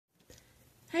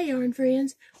Hey yarn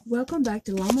friends, welcome back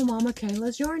to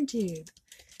LlamaMamaKayla's Yarn Tube.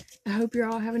 I hope you're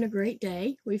all having a great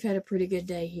day. We've had a pretty good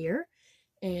day here,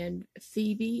 and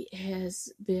Phoebe has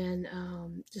been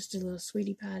just a little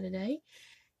sweetie pie today.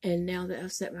 And now that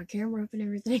I've set my camera up and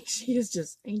everything, she is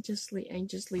just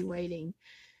anxiously waiting.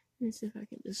 Let me see if I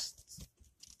can just...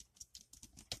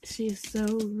 She is so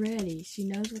ready. She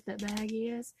knows what that bag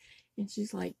is, and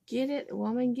she's like, "Get it,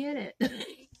 woman, get it."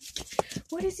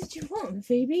 What is it you want,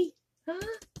 Phoebe? Huh?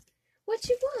 What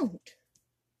you want?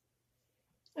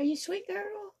 Are you sweet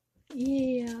girl?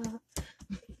 Yeah.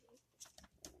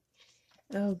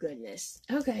 Oh goodness.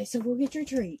 Okay, so we'll get your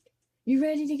treat. You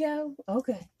ready to go?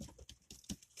 Okay.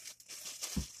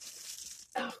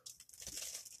 Oh.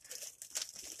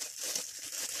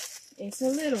 It's a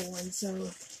little one,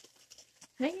 so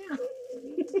hang on.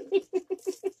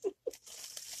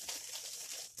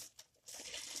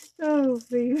 Oh,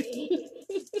 baby.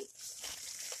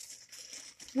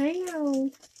 Hang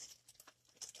on.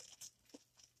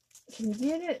 Can you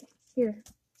get it? Here.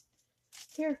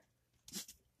 Here.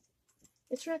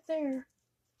 It's right there.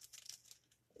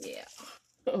 Yeah.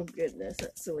 Oh, goodness.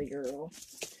 That silly girl.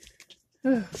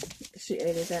 Oh, she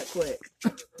ate it that quick.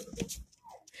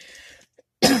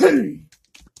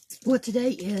 Well,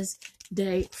 today is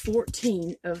day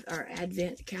 14 of our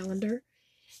Advent calendar.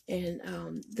 And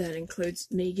that includes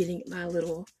me getting my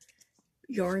little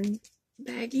yarn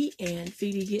baggie and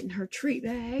Phoebe getting her treat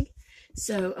bag.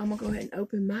 So I'm going to go ahead and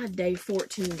open my day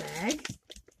 14 bag.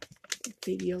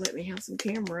 Phoebe, you'll let me have some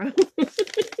camera.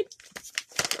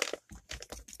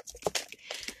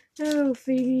 Oh,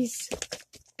 Phoebe's.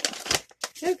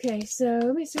 Okay, so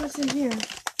let me see what's in here.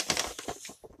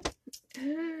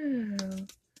 Oh,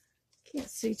 can't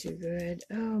see too good.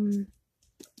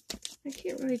 I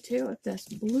can't really tell if that's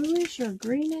bluish or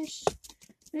greenish.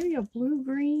 Maybe a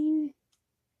blue-green.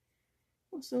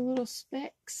 With some little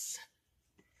specks.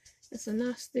 It's a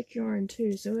nice thick yarn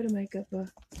too, so it'll make up a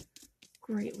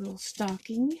great little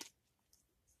stocking.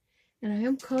 And I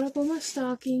am caught up on my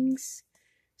stockings,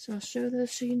 so I'll show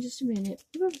those to you in just a minute.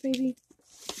 Look, baby.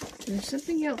 There's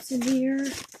something else in here.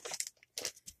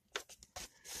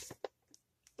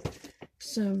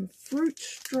 Some fruit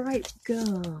stripe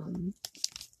gum.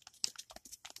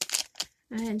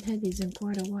 I hadn't had these in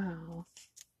quite a while.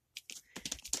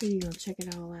 So you're going to check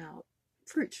it all out.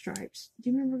 Fruit stripes. Do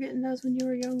you remember getting those when you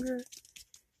were younger?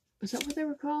 Was that what they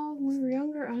were called when we were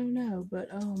younger? I don't know. But,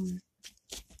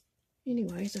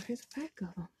 anyway, so here's a pack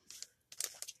of them.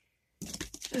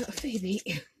 Phoebe.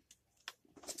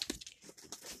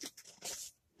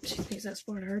 She thinks that's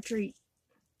part of her treat.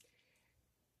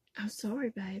 I'm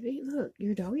sorry, baby. Look,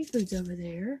 your doggy food's over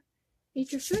there.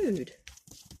 Eat your food.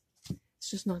 It's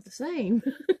just not the same.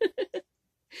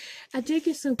 I did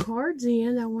get some cards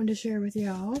in I wanted to share with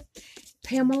y'all.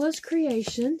 Pamela's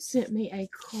Creation sent me a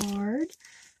card.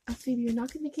 Oh, Phoebe, you're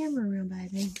knocking the camera around,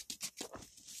 baby.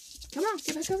 Come on,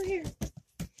 get back over here.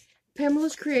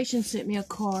 Pamela's Creation sent me a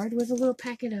card with a little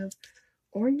packet of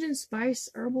orange and spice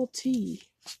herbal tea.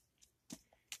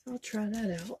 I'll try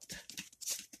that out.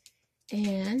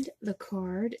 And the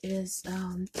card is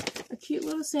a cute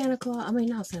little Santa Claus. I mean,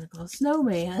 not Santa Claus,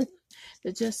 snowman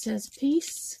that just says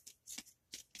peace.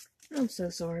 I'm so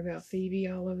sorry about Phoebe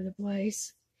all over the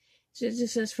place. It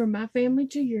just says, "From my family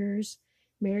to yours,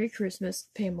 Merry Christmas,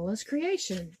 Pamela's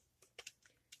Creation."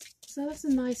 So that's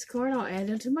a nice card. I'll add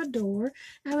it to my door.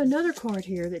 I have another card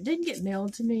here that didn't get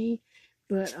mailed to me,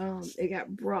 but it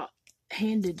got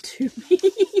handed to me.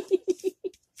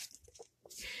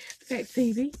 Okay,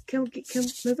 Phoebe, come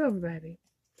move over, baby.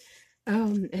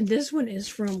 And this one is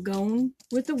from Gone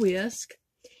with the Whisk.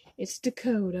 It's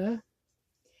Dakota.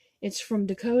 It's from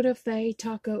Dakota, Faye,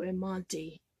 Taco, and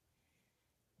Monty.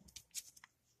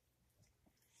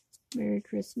 Merry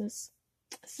Christmas.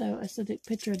 So I took a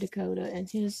picture of Dakota and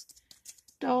his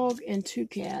dog and 2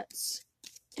 cats.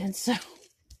 And so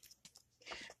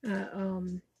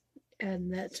adding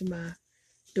that to my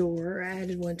door. I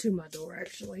added one to my door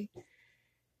actually.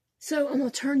 So I'm gonna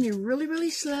turn you really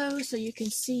slow so you can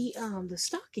see the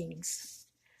stockings.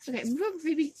 Okay, move over,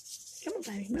 Phoebe. Come on,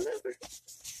 baby, move over.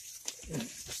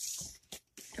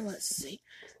 And let's see.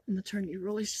 I'm gonna turn you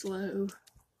really slow.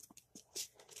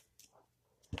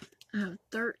 I have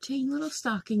 13 little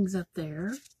stockings up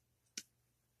there.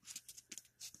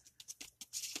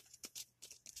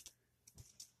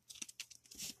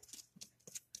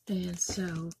 And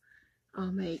so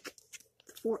I'll make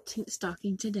the 14th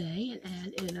stocking today and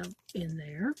add it up in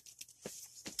there.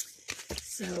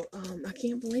 So I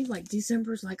can't believe like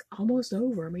December's like almost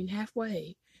over. I mean,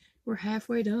 halfway. We're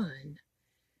halfway done.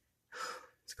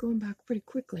 It's going back pretty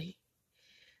quickly.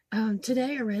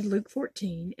 Today I read Luke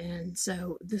 14, and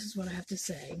so this is what I have to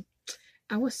say.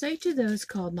 I will say to those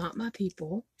called not my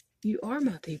people, you are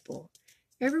my people.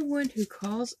 Everyone who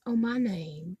calls on my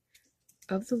name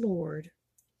of the Lord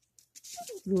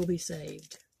will be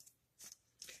saved.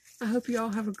 I hope you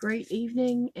all have a great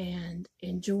evening and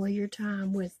enjoy your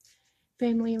time with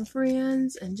family and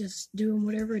friends and just doing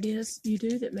whatever it is you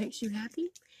do that makes you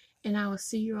happy. And I will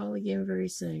see you all again very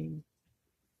soon.